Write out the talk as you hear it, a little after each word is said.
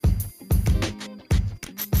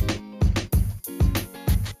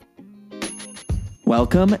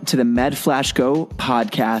Welcome to the MedFlash Go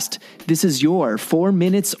podcast. This is your 4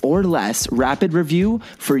 minutes or less rapid review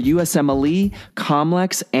for USMLE,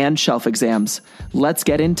 COMLEX, and shelf exams. Let's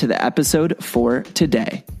get into the episode for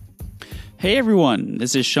today. Hey everyone,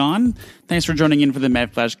 this is Sean. Thanks for joining in for the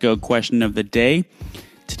MedFlash Go question of the day.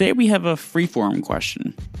 Today we have a freeform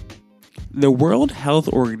question. The World Health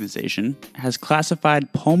Organization has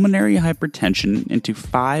classified pulmonary hypertension into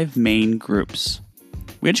 5 main groups.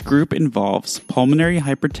 Which group involves pulmonary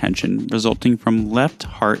hypertension resulting from left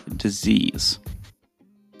heart disease?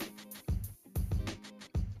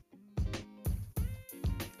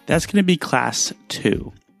 That's going to be class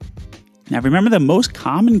 2. Now remember, the most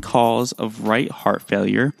common cause of right heart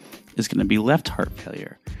failure is going to be left heart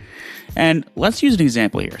failure. And let's use an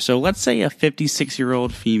example here. So let's say a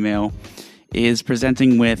 56-year-old female is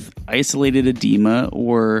presenting with isolated edema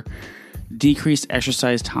or decreased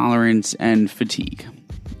exercise tolerance and fatigue.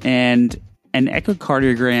 And an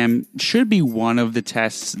echocardiogram should be one of the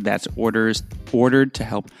tests that's ordered to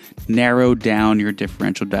help narrow down your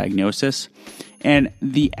differential diagnosis. And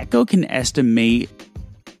the echo can estimate,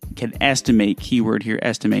 keyword here,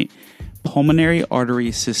 estimate, pulmonary artery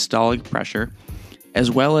systolic pressure, as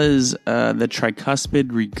well as the tricuspid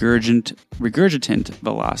regurgitant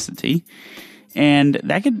velocity. And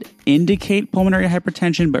that could indicate pulmonary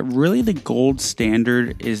hypertension, but really the gold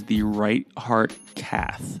standard is the right heart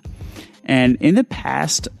cath. And in the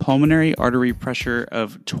past, pulmonary artery pressure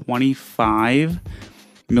of 25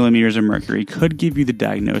 millimeters of mercury could give you the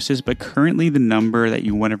diagnosis, but currently the number that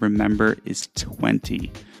you want to remember is 20.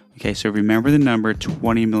 Okay, so remember the number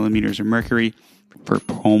 20 millimeters of mercury for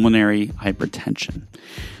pulmonary hypertension.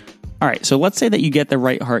 All right, so let's say that you get the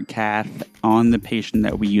right heart cath on the patient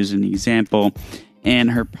that we use in the example, and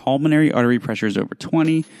her pulmonary artery pressure is over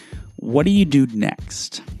 20. What do you do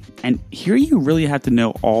next? And here you really have to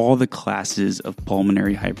know all the classes of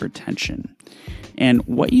pulmonary hypertension. And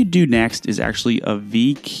what you do next is actually a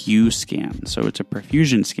VQ scan. So it's a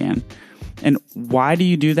perfusion scan. And why do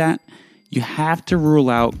you do that? You have to rule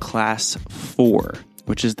out class 4,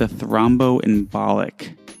 which is the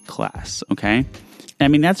thromboembolic class, okay? I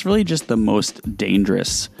mean, that's really just the most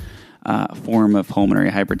dangerous form of pulmonary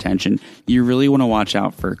hypertension. You really want to watch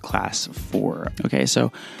out for class 4. Okay,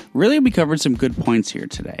 so really we covered some good points here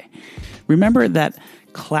today. Remember that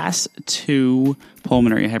class 2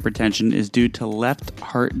 pulmonary hypertension is due to left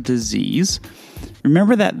heart disease.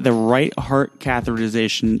 Remember that the right heart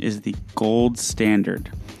catheterization is the gold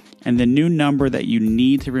standard. And the new number that you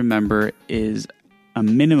need to remember is a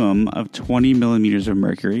minimum of 20 millimeters of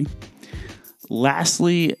mercury.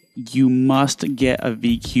 Lastly, you must get a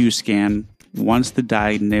VQ scan once the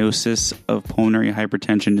diagnosis of pulmonary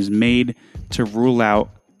hypertension is made to rule out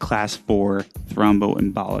class 4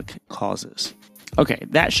 thromboembolic causes. Okay,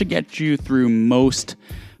 that should get you through most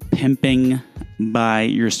pimping by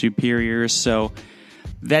your superiors. So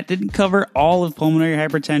that didn't cover all of pulmonary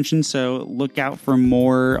hypertension, so look out for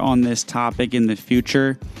more on this topic in the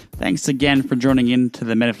future. Thanks again for joining in to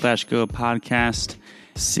the MedFlash Go podcast.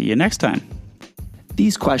 See you next time.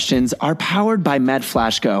 These questions are powered by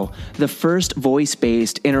MedFlash Go, the first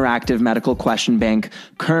voice-based interactive medical question bank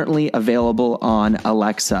currently available on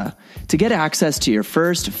Alexa. To get access to your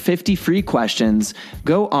first 50 free questions,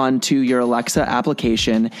 go on to your Alexa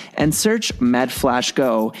application and search MedFlash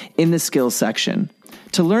Go in the skills section.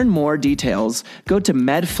 To learn more details, go to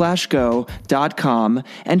medflashgo.com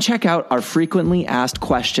and check out our frequently asked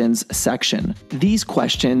questions section. These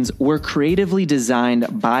questions were creatively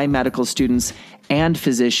designed by medical students and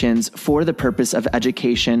physicians for the purpose of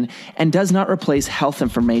education and does not replace health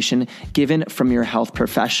information given from your health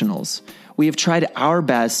professionals. We have tried our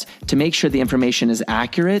best to make sure the information is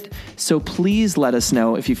accurate, so please let us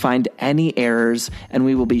know if you find any errors and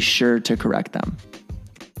we will be sure to correct them.